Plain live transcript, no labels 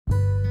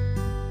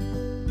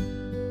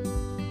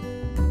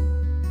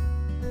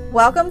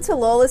Welcome to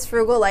Lola's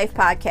Frugal Life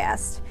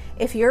Podcast.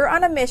 If you're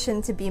on a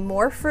mission to be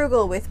more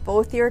frugal with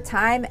both your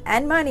time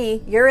and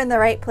money, you're in the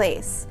right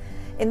place.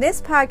 In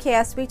this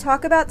podcast, we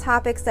talk about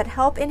topics that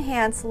help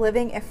enhance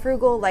living a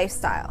frugal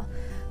lifestyle.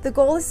 The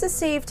goal is to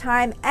save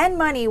time and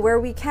money where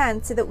we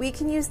can so that we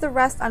can use the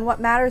rest on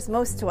what matters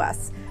most to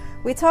us.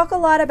 We talk a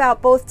lot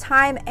about both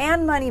time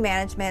and money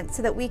management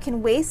so that we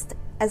can waste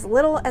as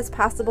little as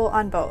possible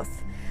on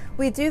both.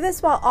 We do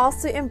this while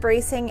also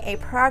embracing a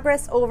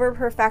progress over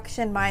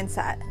perfection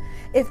mindset.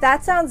 If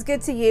that sounds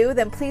good to you,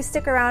 then please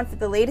stick around for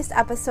the latest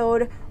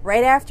episode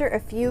right after a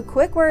few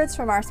quick words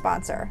from our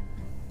sponsor.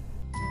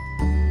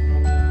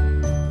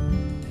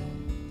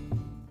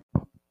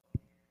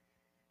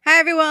 Hi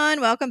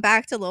everyone, welcome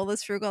back to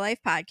Lola's Frugal Life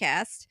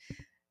Podcast.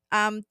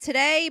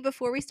 Today,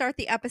 before we start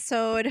the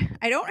episode,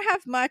 I don't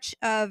have much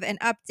of an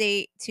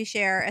update to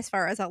share as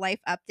far as a life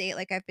update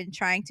like I've been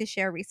trying to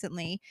share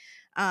recently.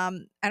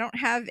 I don't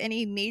have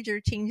any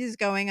major changes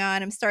going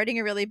on. I'm starting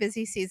a really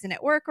busy season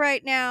at work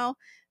right now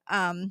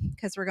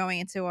because we're going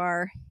into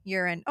our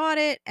year-end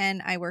audit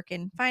and I work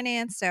in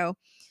finance. So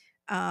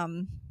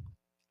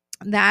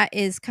that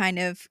is kind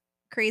of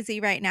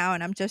crazy right now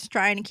and I'm just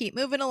trying to keep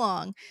moving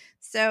along.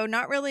 So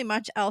not really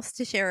much else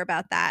to share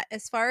about that.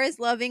 As far as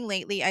loving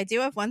lately, I do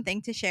have one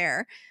thing to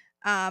share.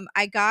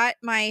 I got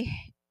my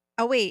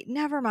Oh, wait,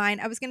 never mind.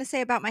 I was going to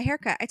say about my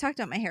haircut. I talked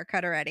about my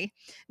haircut already.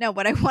 No,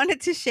 what I wanted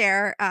to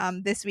share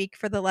this week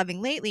for the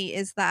loving lately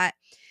is that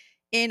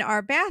in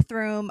our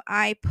bathroom,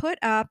 I put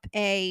up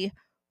a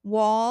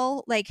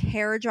wall like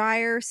hair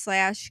dryer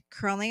 /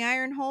 curling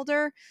iron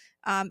holder.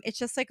 It's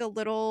just like a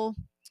little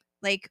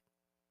like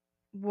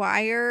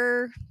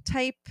wire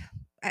type.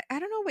 I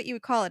don't know what you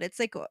would call it. It's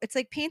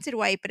like painted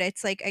white, but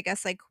it's like, I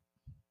guess, like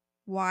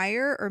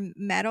wire or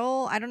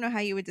metal. I don't know how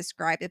you would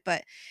describe it,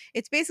 but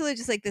it's basically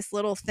just like this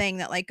little thing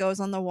that like goes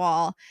on the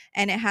wall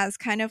and it has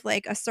kind of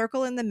like a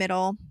circle in the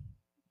middle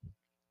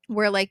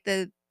where like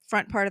the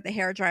front part of the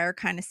hair dryer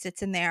kind of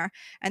sits in there,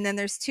 and then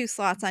there's two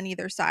slots on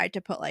either side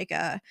to put like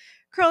a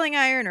curling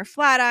iron or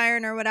flat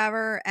iron or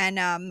whatever.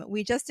 And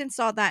we just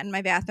installed that in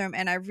my bathroom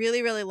and I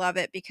really love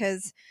it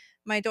because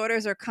my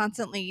daughters are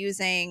constantly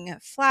using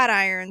flat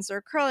irons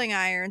or curling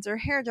irons or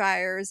hair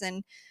dryers,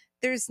 and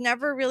there's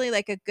never really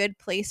like a good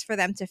place for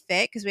them to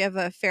fit because we have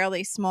a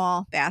fairly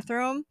small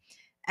bathroom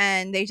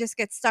and they just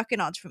get stuck in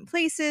all different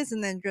places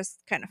and then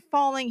just kind of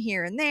falling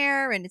here and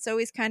there, and it's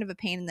always kind of a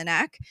pain in the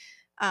neck.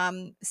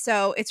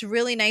 So it's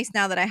really nice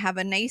now that I have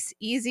a nice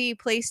easy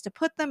place to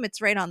put them.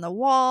 It's right on the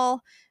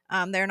wall.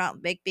 They're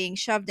not like being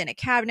shoved in a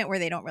cabinet where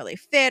they don't really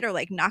fit or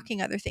like knocking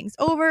other things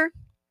over.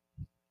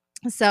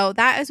 So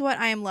that is what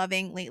I am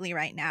loving lately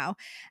right now.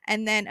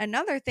 And then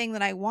another thing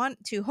that I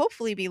want to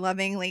hopefully be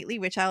loving lately,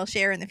 which I'll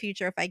share in the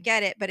future if I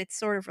get it, but it's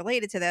sort of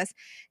related to this,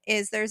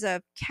 is there's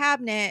a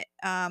cabinet,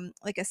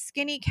 like a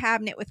skinny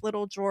cabinet with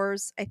little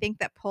drawers, I think,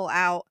 that pull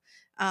out,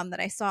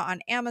 that I saw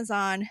on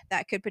Amazon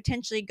that could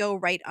potentially go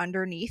right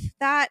underneath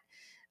that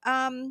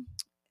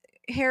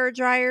hair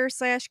dryer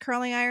 /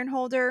 curling iron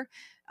holder,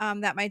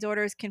 that my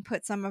daughters can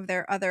put some of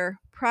their other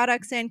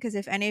products in. Because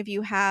if any of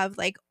you have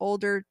like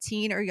older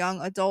teen or young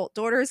adult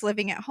daughters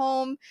living at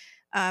home,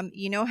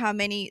 you know how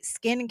many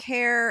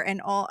skincare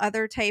and all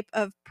other type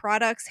of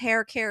products,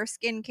 hair care,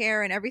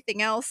 skincare, and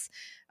everything else,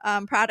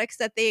 products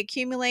that they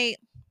accumulate.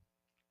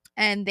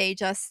 And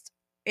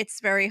it's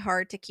very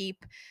hard to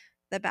keep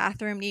the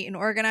bathroom neat and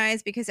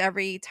organized because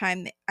every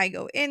time I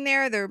go in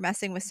there, they're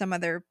messing with some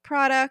other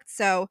product.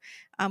 So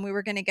we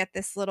were going to get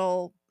this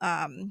little,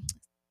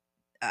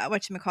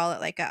 whatchamacallit,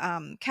 like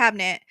a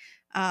cabinet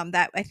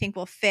that I think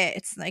will fit.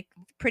 It's like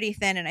pretty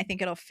thin and I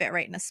think it'll fit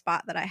right in a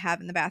spot that I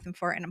have in the bathroom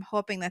for it. And I'm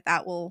hoping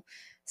that will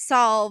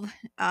solve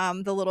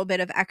the little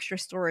bit of extra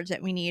storage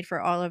that we need for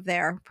all of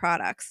their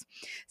products.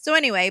 So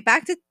anyway,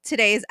 back to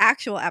today's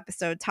actual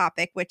episode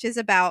topic, which is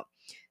about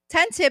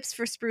 10 tips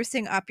for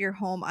sprucing up your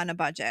home on a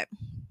budget.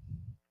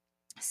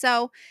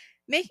 So,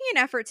 making an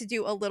effort to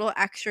do a little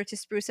extra to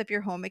spruce up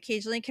your home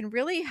occasionally can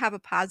really have a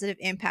positive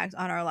impact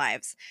on our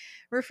lives.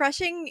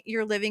 Refreshing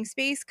your living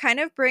space kind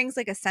of brings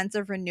like a sense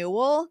of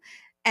renewal,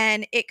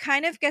 and it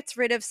kind of gets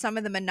rid of some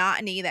of the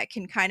monotony that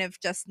can kind of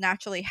just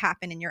naturally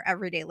happen in your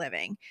everyday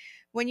living.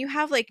 When you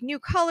have like new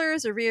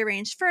colors or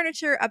rearranged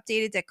furniture,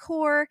 updated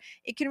decor,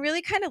 it can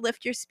really kind of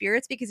lift your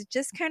spirits because it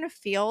just kind of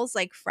feels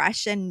like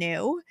fresh and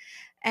new.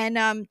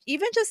 And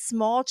even just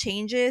small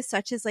changes,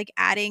 such as like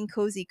adding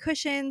cozy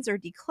cushions or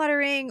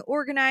decluttering,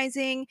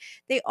 organizing,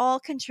 they all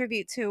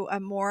contribute to a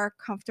more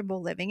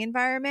comfortable living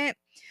environment.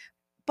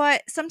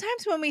 But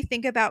sometimes when we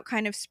think about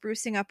kind of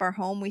sprucing up our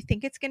home, we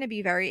think it's going to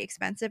be very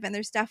expensive. And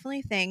there's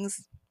definitely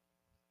things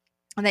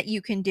that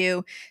you can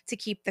do to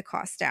keep the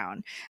cost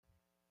down.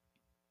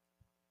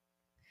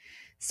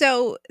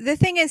 So the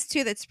thing is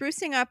too that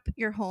sprucing up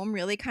your home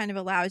really kind of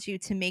allows you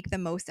to make the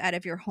most out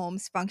of your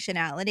home's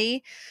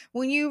functionality.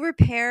 When you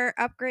repair,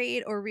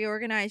 upgrade, or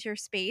reorganize your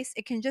space,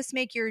 it can just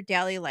make your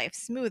daily life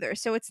smoother.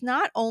 So it's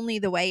not only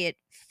the way it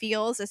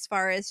feels as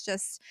far as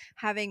just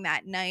having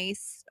that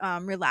nice,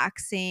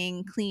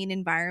 relaxing, clean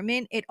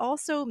environment, it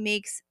also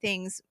makes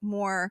things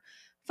more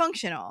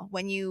functional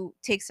when you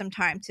take some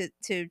time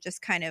to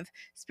just kind of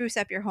spruce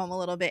up your home a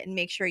little bit and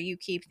make sure you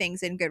keep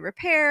things in good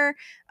repair,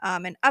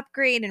 and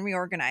upgrade and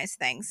reorganize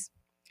things.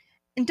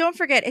 And don't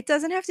forget, it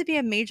doesn't have to be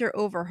a major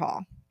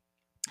overhaul.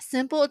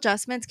 Simple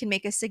adjustments can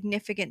make a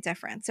significant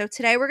difference. So,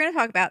 today we're going to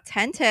talk about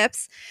 10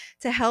 tips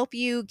to help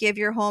you give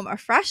your home a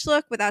fresh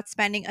look without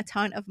spending a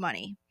ton of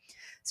money.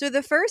 So,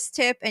 the first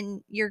tip,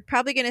 and you're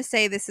probably going to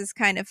say this is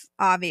kind of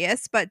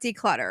obvious, but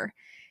declutter.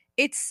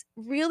 It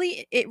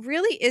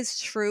really is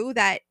true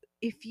that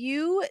if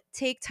you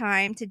take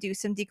time to do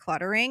some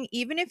decluttering,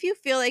 even if you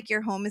feel like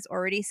your home is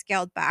already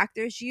scaled back,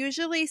 there's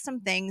usually some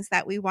things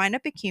that we wind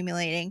up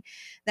accumulating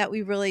that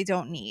we really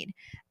don't need.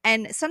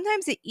 And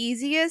sometimes the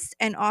easiest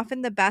and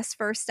often the best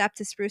first step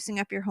to sprucing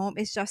up your home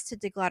is just to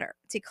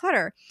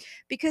declutter,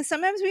 because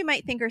sometimes we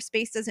might think our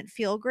space doesn't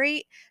feel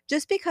great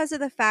just because of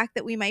the fact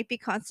that we might be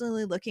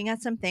constantly looking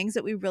at some things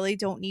that we really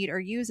don't need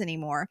or use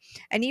anymore.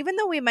 And even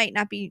though we might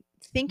not be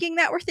thinking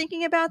that we're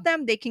thinking about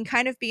them, they can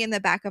kind of be in the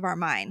back of our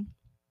mind.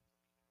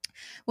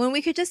 When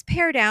we could just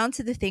pare down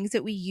to the things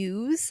that we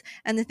use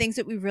and the things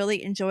that we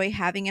really enjoy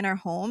having in our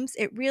homes,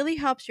 it really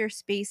helps your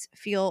space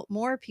feel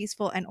more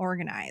peaceful and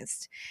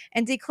organized.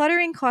 And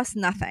decluttering costs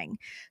nothing.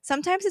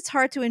 Sometimes it's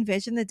hard to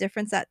envision the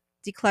difference that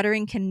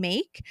decluttering can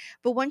make,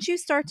 but once you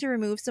start to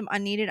remove some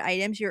unneeded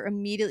items, you're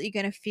immediately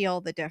going to feel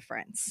the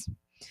difference.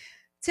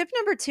 Tip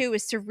number two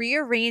is to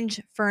rearrange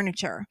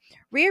furniture.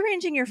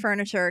 Rearranging your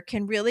furniture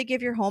can really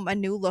give your home a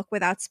new look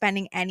without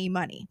spending any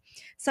money.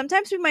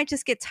 Sometimes we might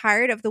just get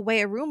tired of the way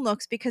a room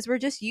looks because we're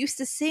just used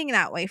to seeing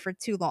that way for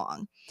too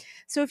long.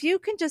 So, if you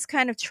can just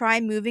kind of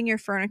try moving your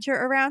furniture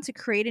around to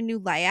create a new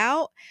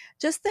layout,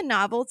 just the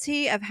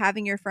novelty of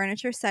having your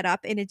furniture set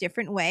up in a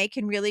different way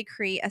can really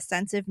create a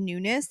sense of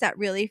newness that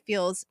really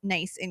feels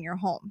nice in your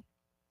home.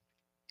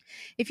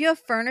 If you have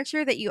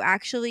furniture that you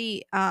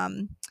actually,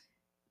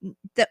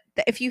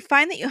 if you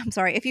find that you I'm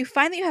sorry, if you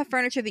find that you have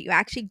furniture that you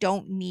actually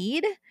don't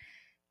need,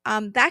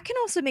 that can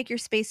also make your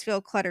space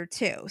feel cluttered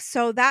too.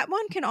 So that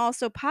one can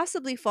also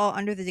possibly fall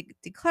under the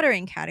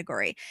decluttering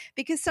category,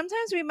 because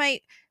sometimes we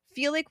might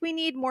feel like we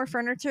need more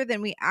furniture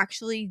than we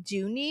actually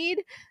do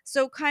need.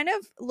 So kind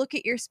of look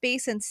at your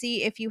space and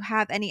see if you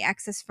have any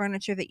excess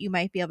furniture that you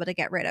might be able to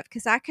get rid of,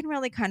 because that can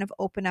really kind of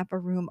open up a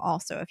room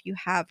also if you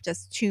have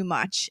just too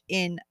much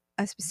in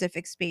a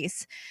specific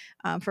space,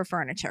 for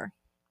furniture.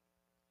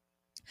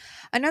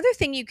 Another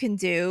thing you can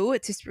do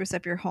to spruce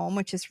up your home,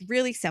 which is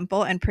really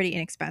simple and pretty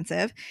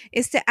inexpensive,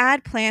 is to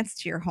add plants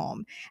to your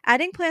home.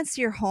 Adding plants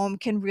to your home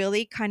can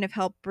really kind of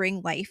help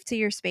bring life to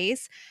your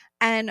space.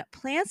 And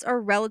plants are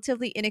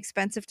relatively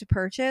inexpensive to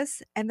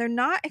purchase, and they're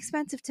not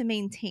expensive to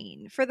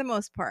maintain for the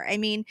most part. I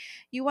mean,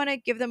 you want to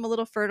give them a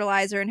little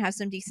fertilizer and have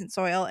some decent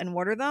soil and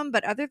water them.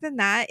 But other than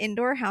that,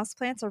 indoor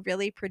houseplants are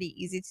really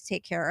pretty easy to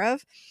take care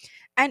of.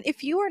 And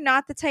if you are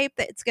not the type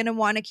that's going to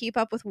want to keep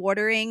up with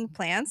watering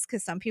plants,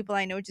 because some people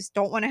I know just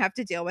don't want to have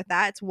to deal with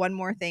that, it's one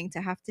more thing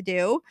to have to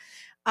do.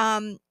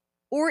 Um,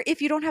 or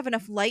if you don't have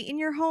enough light in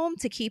your home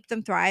to keep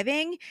them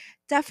thriving,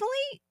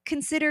 definitely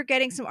consider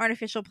getting some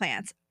artificial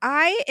plants.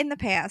 I, in the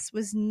past,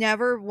 was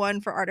never one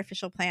for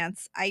artificial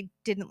plants. I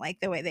didn't like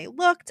the way they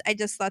looked. I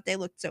just thought they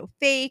looked so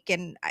fake,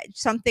 and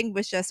something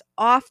was just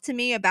off to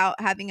me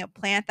about having a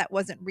plant that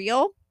wasn't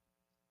real.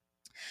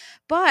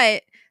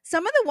 But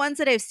some of the ones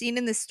that I've seen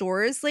in the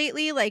stores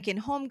lately, like in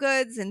Home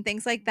Goods and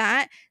things like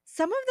that,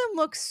 some of them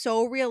look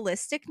so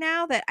realistic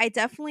now that I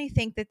definitely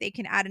think that they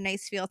can add a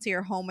nice feel to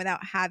your home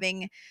without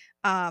having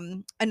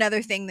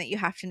another thing that you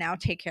have to now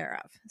take care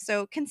of.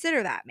 So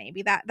consider that.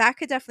 Maybe that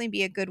could definitely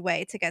be a good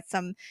way to get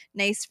some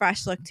nice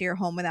fresh look to your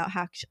home without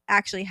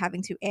actually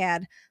having to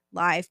add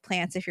live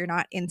plants if you're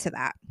not into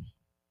that.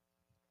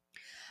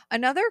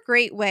 Another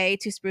great way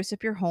to spruce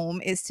up your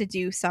home is to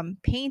do some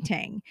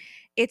painting.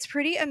 It's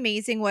pretty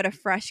amazing what a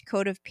fresh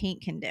coat of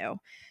paint can do.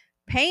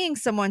 Paying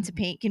someone to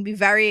paint can be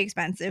very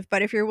expensive,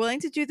 but if you're willing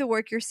to do the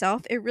work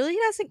yourself, it really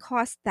doesn't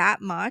cost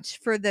that much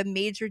for the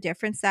major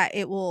difference that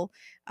it will,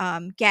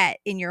 get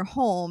in your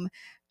home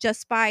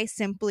just by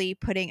simply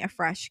putting a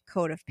fresh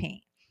coat of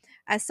paint.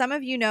 As some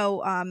of you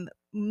know,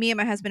 me and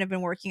my husband have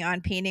been working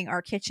on painting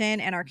our kitchen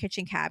and our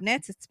kitchen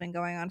cabinets. It's been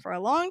going on for a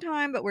long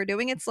time, but we're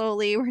doing it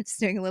slowly. We're just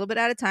doing a little bit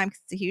at a time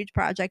because it's a huge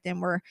project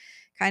and we're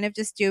kind of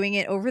just doing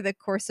it over the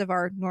course of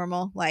our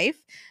normal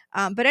life.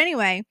 But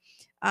anyway,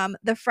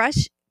 the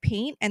fresh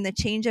paint and the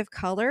change of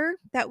color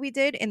that we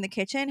did in the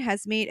kitchen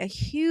has made a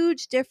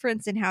huge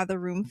difference in how the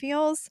room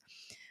feels.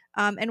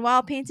 And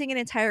while painting an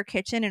entire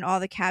kitchen and all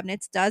the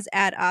cabinets does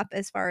add up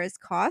as far as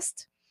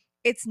cost,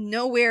 it's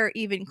nowhere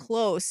even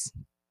close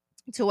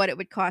to what it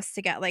would cost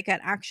to get like an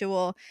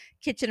actual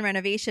kitchen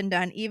renovation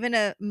done. Even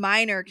a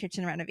minor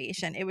kitchen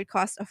renovation, it would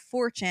cost a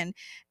fortune.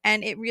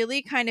 And it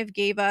really kind of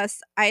gave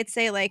us, I'd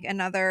say, like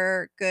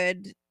another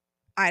good,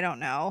 I don't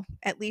know,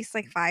 at least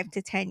like 5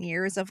 to 10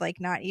 years of like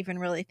not even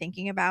really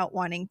thinking about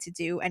wanting to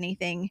do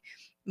anything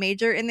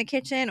major in the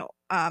kitchen.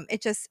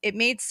 It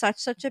made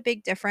such a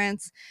big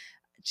difference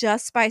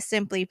just by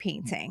simply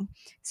painting.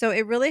 So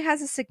it really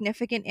has a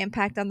significant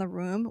impact on the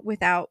room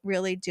without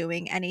really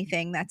doing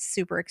anything that's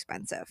super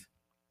expensive.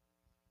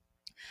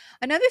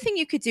 Another thing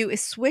you could do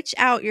is switch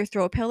out your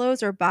throw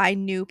pillows or buy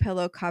new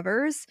pillow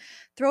covers.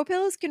 Throw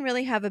pillows can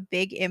really have a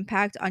big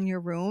impact on your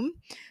room.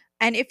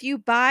 And if you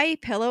buy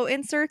pillow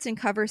inserts and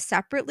covers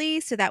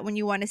separately, so that when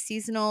you want a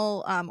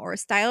seasonal or a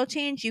style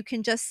change, you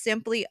can just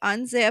simply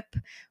unzip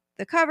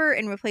the cover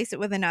and replace it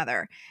with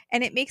another.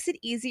 And it makes it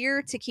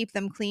easier to keep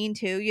them clean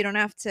too. You don't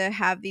have to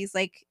have these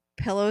like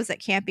pillows that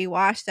can't be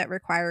washed that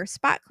require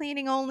spot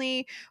cleaning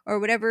only or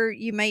whatever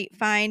you might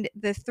find.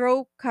 The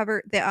throw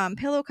cover, the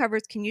pillow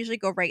covers can usually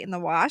go right in the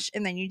wash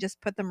and then you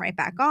just put them right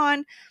back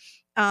on.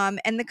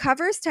 And the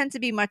covers tend to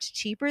be much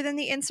cheaper than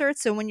the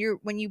inserts. So when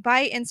you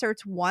buy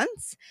inserts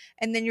once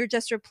and then you're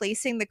just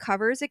replacing the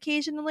covers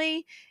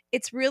occasionally,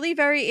 it's really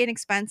very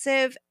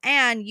inexpensive,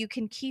 and you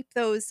can keep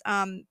those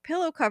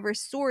pillow covers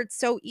stored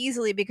so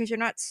easily because you're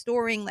not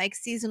storing like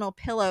seasonal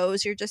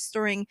pillows. You're just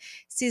storing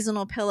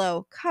seasonal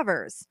pillow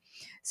covers.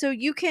 So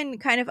you can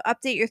kind of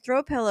update your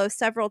throw pillow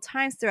several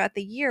times throughout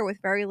the year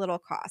with very little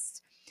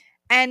cost.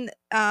 And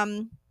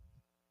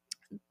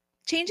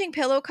changing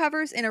pillow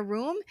covers in a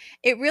room,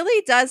 it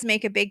really does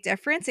make a big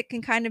difference. It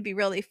can kind of be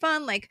really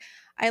fun. Like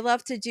I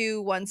love to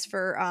do ones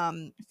for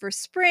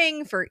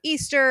spring, for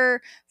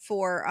Easter,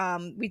 for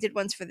we did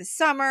ones for the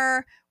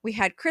summer. We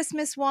had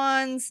Christmas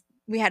ones.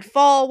 We had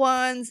fall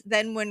ones.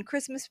 Then when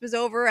Christmas was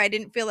over, I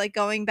didn't feel like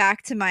going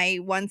back to my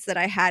ones that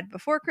I had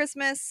before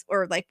Christmas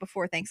or like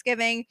before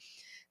Thanksgiving.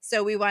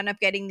 So we wound up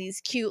getting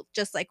these cute,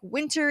 just like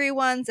wintry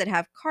ones that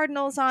have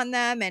cardinals on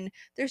them. And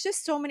there's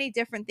just so many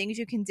different things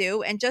you can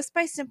do. And just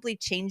by simply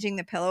changing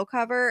the pillow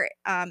cover,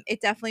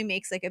 it definitely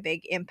makes like a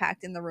big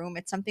impact in the room.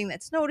 It's something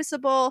that's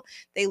noticeable.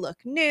 They look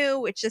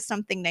new. It's just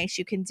something nice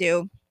you can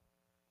do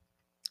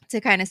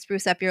to kind of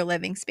spruce up your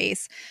living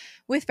space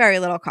with very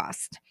little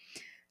cost.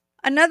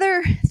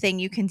 Another thing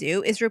you can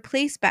do is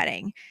replace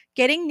bedding.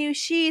 Getting new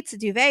sheets, a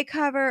duvet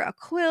cover, a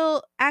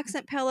quilt,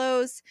 accent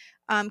pillows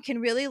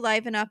can really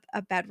liven up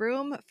a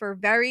bedroom for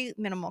very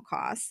minimal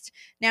cost.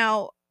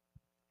 Now,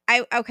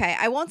 I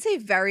won't say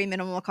very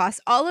minimal cost.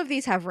 All of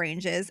these have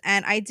ranges,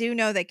 and I do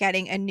know that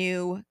getting a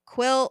new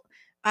quilt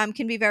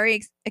can be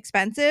very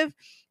expensive.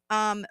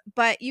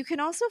 But you can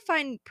also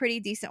find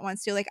pretty decent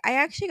ones too. Like I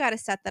actually got a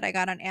set that I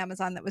got on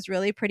Amazon that was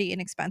really pretty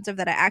inexpensive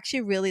that I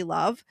actually really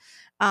love.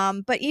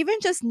 But even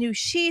just new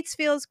sheets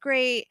feels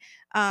great,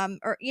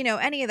 or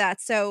any of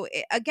that. So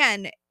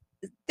again,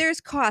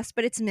 there's cost,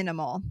 but it's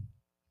minimal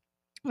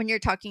when you're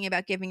talking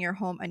about giving your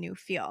home a new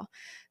feel.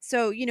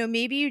 So,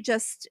 maybe you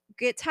just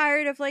get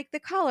tired of like the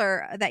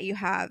color that you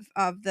have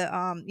of the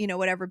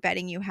whatever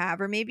bedding you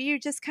have, or maybe you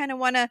just kind of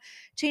want to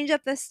change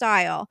up the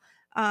style.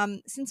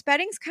 Since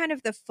bedding's kind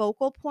of the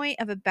focal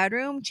point of a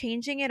bedroom,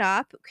 changing it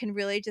up can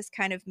really just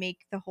kind of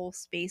make the whole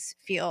space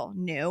feel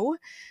new.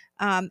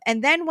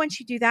 And then once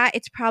you do that,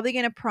 it's probably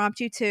going to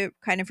prompt you to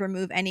kind of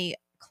remove any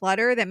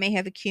clutter that may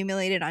have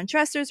accumulated on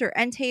dressers or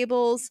end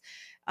tables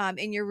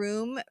in your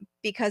room,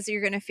 because you're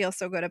going to feel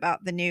so good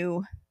about the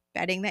new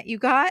bedding that you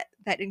got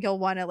that you'll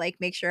want to like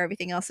make sure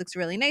everything else looks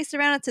really nice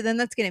around it. So then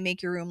that's going to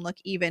make your room look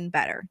even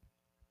better.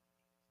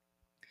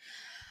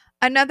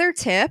 Another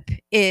tip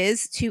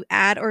is to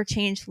add or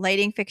change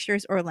lighting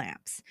fixtures or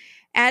lamps.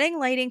 Adding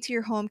lighting to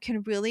your home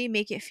can really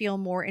make it feel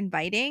more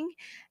inviting,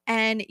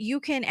 and you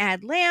can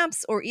add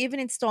lamps or even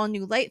install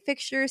new light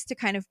fixtures to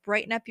kind of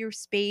brighten up your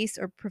space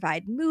or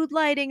provide mood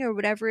lighting or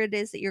whatever it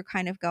is that you're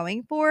kind of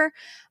going for.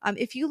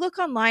 If you look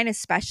online,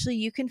 especially,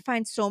 you can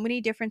find so many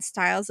different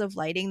styles of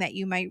lighting that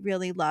you might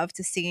really love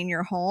to see in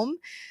your home.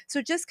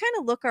 So just kind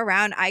of look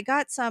around. I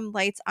got some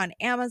lights on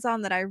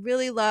Amazon that I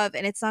really love,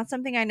 and it's not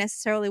something I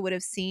necessarily would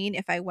have seen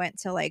if I went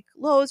to like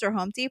Lowe's or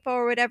Home Depot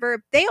or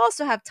whatever. They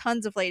also have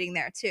tons of lighting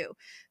there too.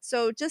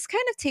 So just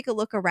kind of take a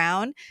look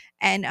around.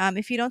 And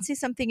if you don't see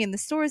something in the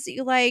stores that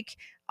you like,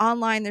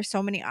 online, there's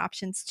so many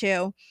options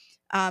too.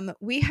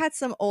 We had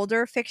some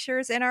older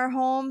fixtures in our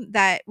home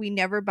that we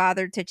never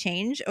bothered to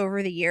change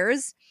over the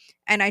years,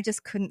 and I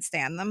just couldn't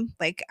stand them.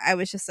 Like, I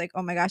was just like,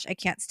 oh my gosh, I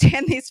can't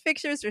stand these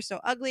fixtures. They're so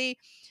ugly.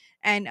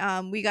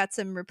 And we got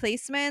some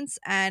replacements,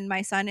 and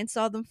my son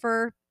installed them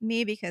for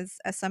me because,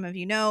 as some of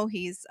you know,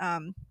 he's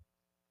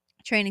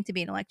training to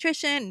be an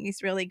electrician and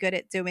he's really good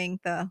at doing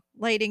the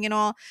lighting and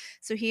all.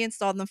 So he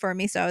installed them for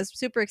me. So I was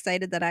super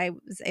excited that I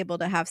was able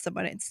to have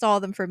someone install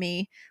them for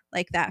me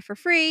like that for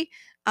free.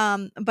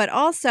 But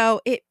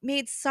also, it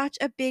made such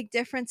a big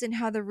difference in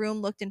how the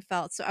room looked and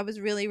felt. So I was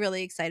really,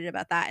 really excited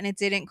about that. And it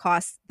didn't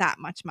cost that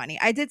much money.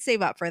 I did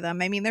save up for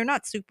them. I mean, they're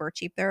not super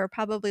cheap. They're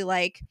probably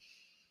like,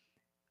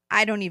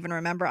 I don't even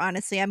remember,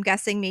 honestly. I'm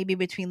guessing maybe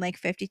between like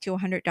 $50 to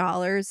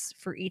 $100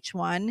 for each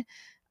one.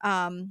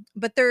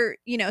 But they're,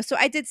 so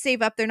I did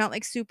save up. They're not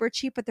like super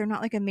cheap, but they're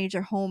not like a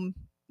major home,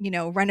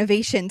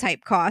 renovation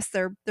type cost.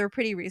 They're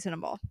pretty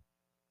reasonable.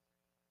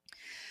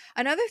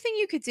 Another thing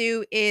you could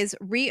do is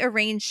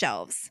rearrange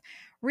shelves.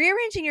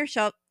 Rearranging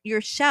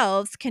your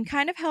shelves can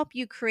kind of help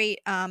you create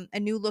a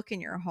new look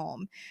in your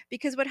home,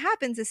 because what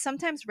happens is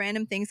sometimes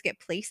random things get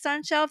placed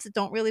on shelves that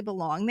don't really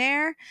belong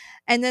there,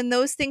 and then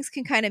those things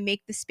can kind of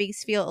make the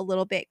space feel a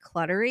little bit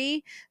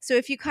cluttery. So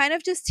if you kind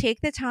of just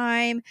take the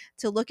time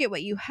to look at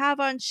what you have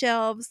on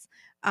shelves,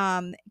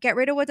 Get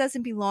rid of what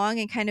doesn't belong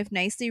and kind of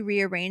nicely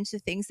rearrange the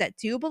things that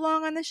do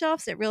belong on the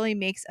shelves. It really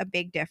makes a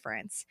big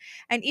difference.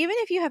 And even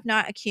if you have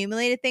not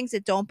accumulated things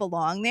that don't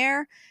belong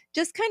there,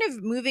 just kind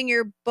of moving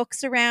your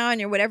books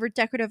around or whatever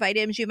decorative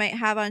items you might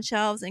have on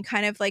shelves and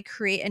kind of like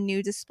create a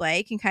new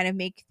display can kind of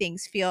make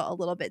things feel a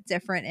little bit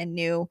different and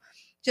new,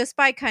 just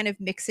by kind of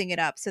mixing it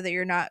up so that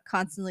you're not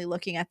constantly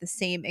looking at the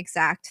same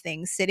exact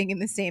things sitting in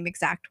the same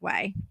exact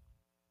way.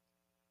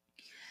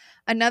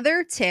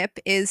 Another tip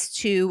is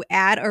to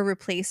add or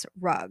replace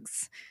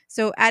rugs.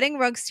 So, adding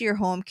rugs to your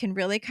home can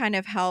really kind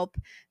of help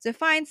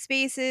define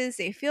spaces.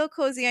 They feel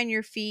cozy on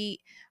your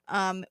feet.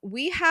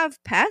 We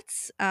have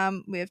pets.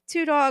 We have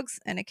 2 dogs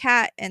and a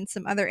cat and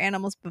some other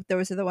animals, but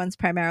those are the ones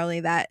primarily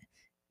that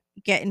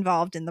get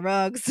involved in the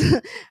rugs.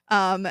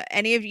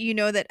 Any of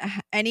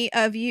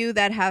you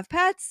that have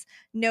pets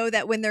know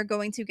that when they're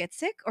going to get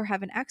sick or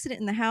have an accident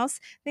in the house,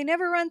 they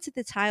never run to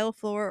the tile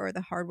floor or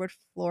the hardwood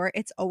floor.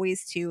 It's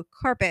always to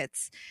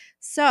carpets.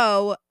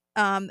 So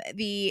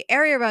the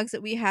area rugs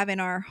that we have in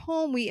our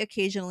home, we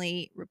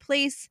occasionally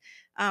replace,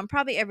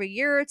 probably every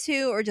year or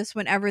two, or just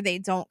whenever they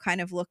don't kind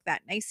of look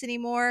that nice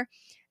anymore.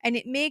 And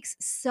it makes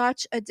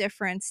such a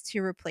difference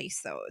to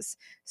replace those.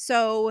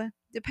 So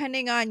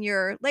depending on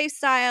your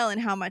lifestyle and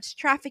how much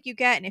traffic you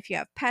get, and if you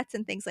have pets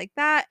and things like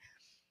that,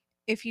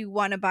 if you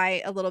want to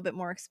buy a little bit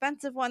more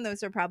expensive one,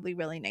 those are probably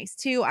really nice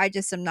too. I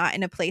just am not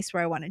in a place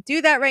where I want to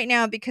do that right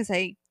now because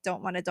I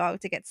don't want a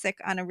dog to get sick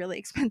on a really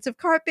expensive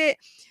carpet.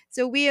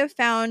 So we have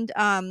found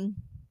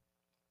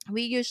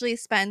we usually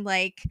spend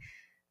like,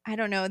 I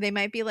don't know, they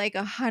might be like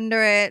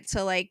 100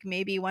 to like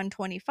maybe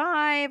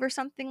 125 or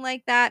something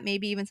like that.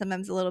 Maybe even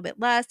sometimes a little bit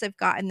less. I've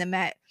gotten them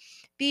at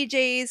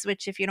BJ's,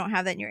 which if you don't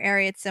have that in your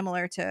area, it's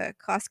similar to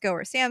Costco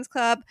or Sam's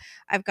Club.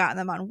 I've gotten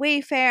them on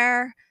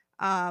Wayfair.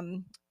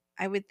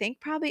 I would think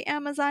probably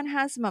Amazon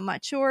has them. I'm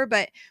not sure,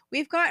 but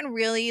we've gotten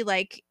really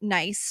like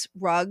nice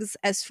rugs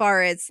as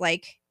far as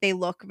like they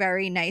look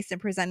very nice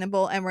and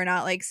presentable, and we're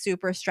not like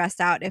super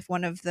stressed out if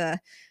one of the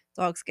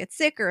dogs get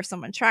sick or if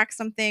someone tracks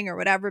something or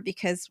whatever,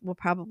 because we'll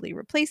probably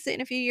replace it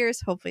in a few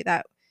years. Hopefully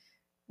that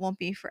won't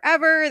be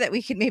forever, that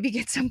we can maybe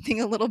get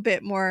something a little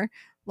bit more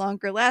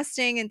longer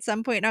lasting at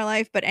some point in our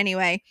life. But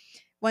anyway,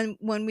 when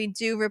we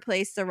do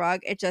replace the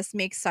rug, it just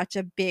makes such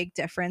a big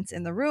difference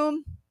in the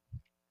room.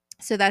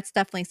 So that's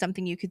definitely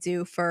something you could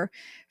do for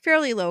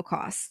fairly low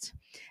cost.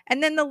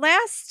 And then the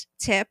last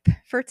tip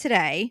for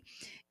today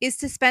is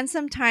to spend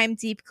some time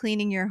deep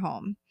cleaning your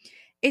home.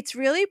 It's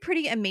really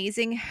pretty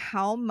amazing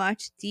how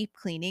much deep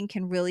cleaning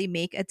can really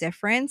make a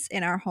difference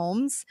in our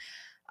homes.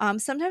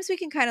 Sometimes we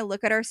can kind of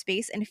look at our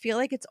space and feel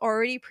like it's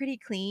already pretty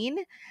clean,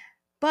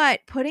 but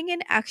putting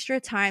in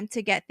extra time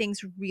to get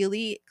things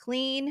really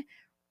clean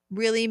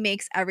really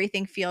makes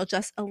everything feel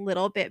just a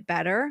little bit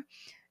better.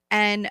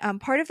 And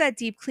part of that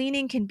deep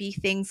cleaning can be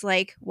things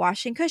like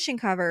washing cushion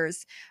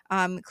covers,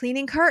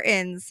 cleaning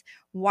curtains,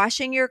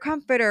 washing your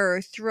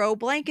comforter, throw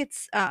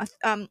blankets.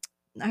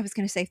 I was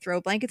going to say throw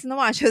blankets in the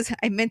wash.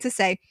 I meant to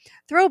say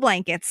throw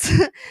blankets,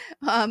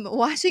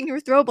 washing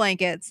your throw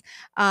blankets,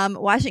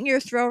 washing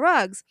your throw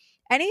rugs.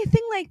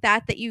 Anything like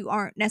that that you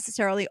aren't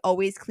necessarily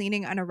always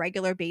cleaning on a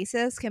regular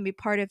basis can be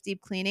part of deep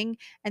cleaning.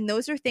 And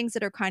those are things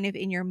that are kind of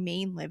in your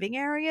main living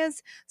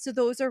areas. So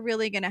those are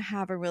really going to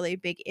have a really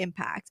big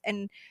impact.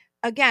 And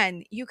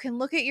again, you can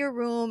look at your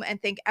room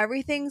and think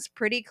everything's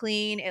pretty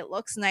clean. It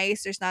looks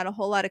nice. There's not a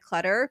whole lot of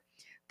clutter.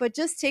 But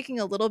just taking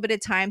a little bit of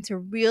time to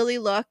really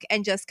look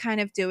and just kind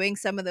of doing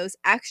some of those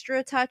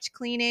extra touch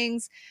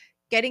cleanings,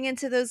 getting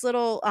into those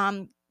little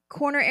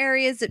corner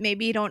areas that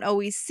maybe you don't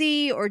always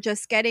see, or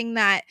just getting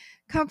that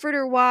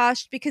comforter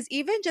washed, because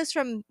even just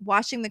from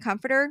washing the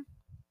comforter,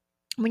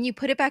 when you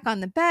put it back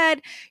on the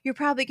bed, you're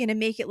probably going to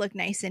make it look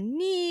nice and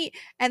neat.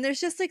 And there's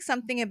just like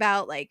something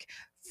about like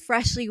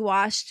freshly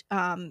washed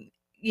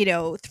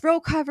throw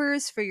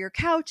covers for your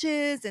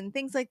couches and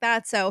things like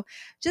that. So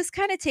just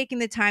kind of taking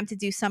the time to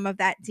do some of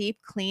that deep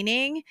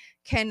cleaning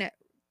can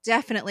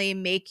definitely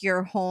make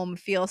your home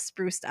feel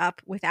spruced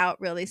up without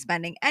really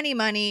spending any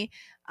money.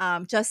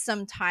 Just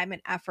some time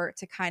and effort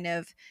to kind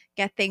of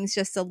get things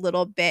just a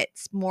little bit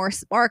more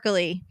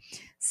sparkly.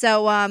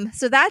 So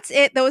that's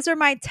it. Those are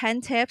my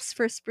 10 tips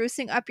for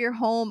sprucing up your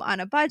home on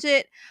a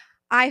budget.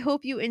 I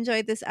hope you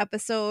enjoyed this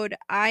episode.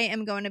 I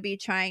am going to be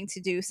trying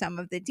to do some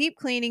of the deep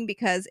cleaning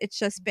because it's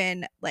just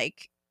been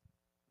like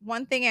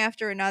one thing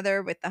after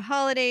another with the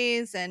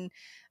holidays. And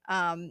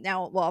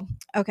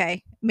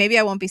maybe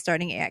I won't be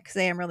starting it yet because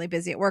I am really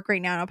busy at work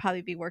right now and I'll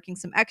probably be working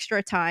some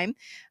extra time.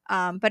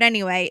 But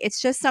anyway,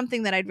 it's just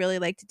something that I'd really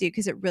like to do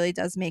because it really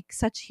does make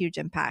such a huge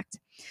impact.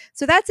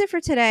 So that's it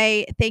for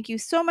today. Thank you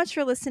so much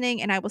for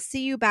listening, and I will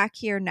see you back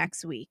here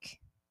next week.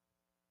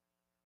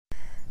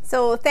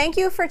 So thank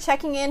you for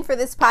checking in for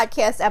this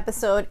podcast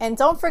episode. And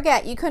don't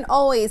forget, you can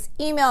always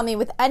email me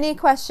with any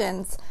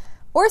questions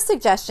or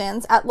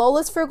suggestions at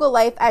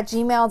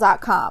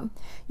lolasfrugallife@gmail.com.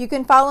 You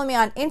can follow me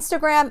on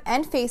Instagram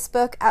and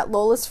Facebook at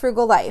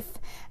lolasfrugallife.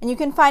 And you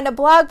can find a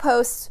blog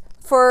post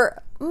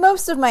for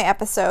most of my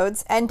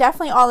episodes, and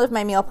definitely all of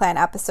my meal plan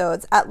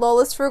episodes, at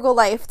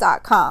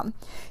lolasfrugallife.com.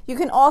 You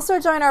can also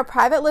join our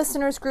private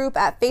listeners group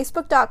at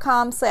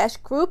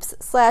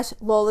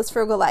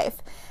facebook.com/groups/lolasfrugallife.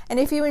 And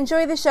if you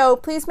enjoy the show,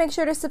 please make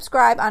sure to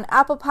subscribe on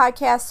Apple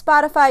Podcasts,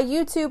 Spotify,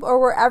 YouTube, or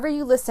wherever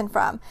you listen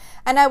from.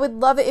 And I would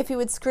love it if you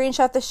would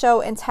screenshot the show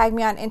and tag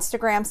me on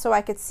Instagram so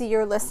I could see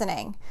you're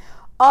listening.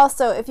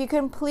 Also, if you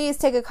can please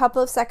take a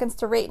couple of seconds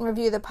to rate and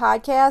review the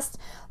podcast.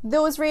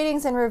 Those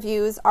ratings and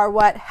reviews are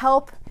what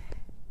help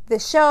the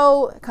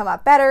show come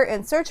up better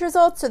in search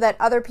results so that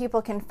other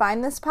people can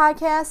find this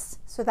podcast.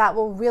 So that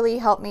will really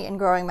help me in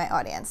growing my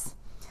audience.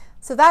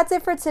 So that's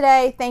it for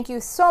today. Thank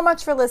you so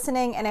much for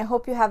listening, and I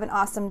hope you have an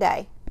awesome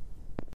day.